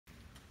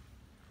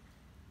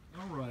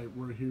All right,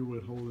 we're here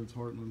with Holden's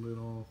Hartland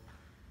Litolff,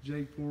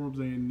 Jake Forbes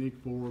and Nick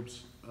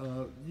Forbes.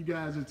 You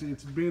guys,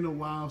 it's been a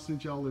while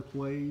since y'all have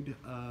played.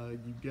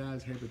 You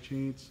guys have a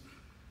chance.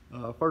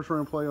 First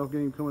round playoff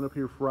game coming up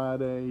here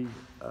Friday.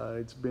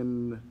 It's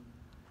been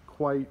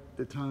quite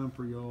the time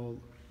for y'all.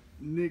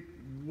 Nick,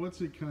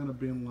 what's it kind of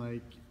been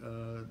like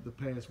the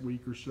past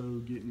week or so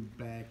getting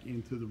back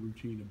into the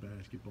routine of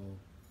basketball?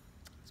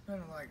 It's been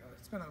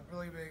a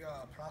really big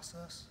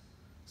process.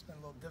 It's been a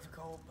little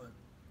difficult, but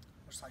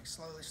we're just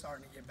slowly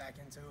starting to get back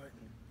into it,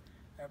 and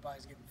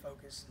everybody's getting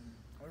focused, and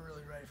we're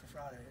really ready for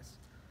Friday.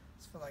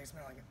 I feel like it's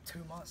been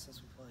 2 months since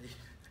we played.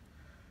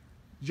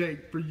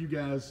 Jake, for you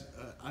guys,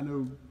 I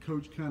know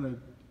Coach kind of,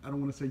 I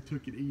don't want to say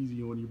took it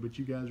easy on you, but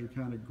you guys are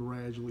kind of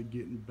gradually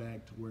getting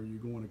back to where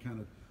you're going to kind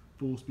of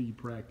full speed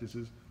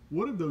practices.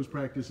 What have those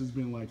practices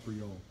been like for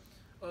y'all?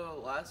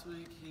 Last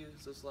week he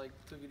was just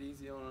took it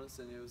easy on us,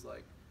 and it was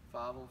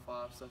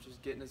 5-on-5 stuff,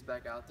 just getting us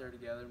back out there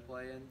together and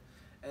playing.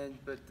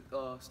 But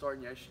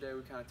starting yesterday,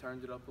 we kind of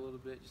turned it up a little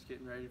bit, just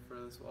getting ready for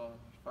this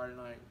Friday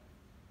night.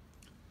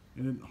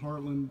 And then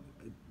Hartland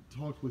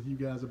talked with you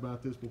guys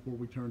about this before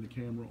we turned the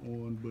camera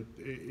on, but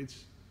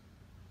it's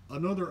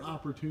another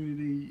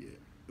opportunity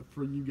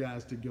for you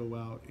guys to go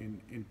out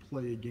and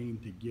play a game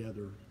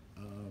together.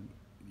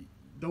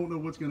 Don't know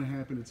what's going to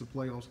happen. It's the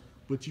playoffs,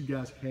 but you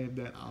guys have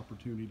that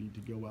opportunity to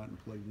go out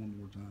and play one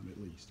more time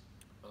at least.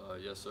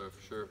 Yes, sir,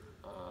 for sure.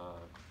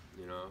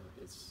 You know,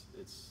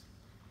 it's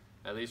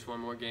at least one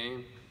more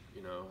game.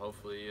 You know,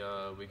 hopefully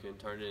we can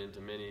turn it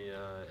into many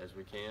as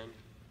we can.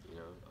 You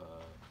know,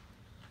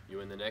 you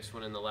win the next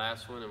one and the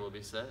last one, and we'll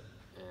be set.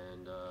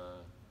 And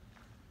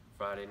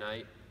Friday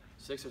night,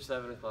 6 or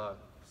 7 o'clock.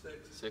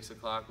 6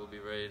 o'clock, we'll be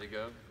ready to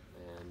go,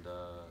 and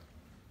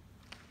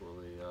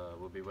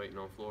we'll be waiting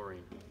on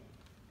Florien.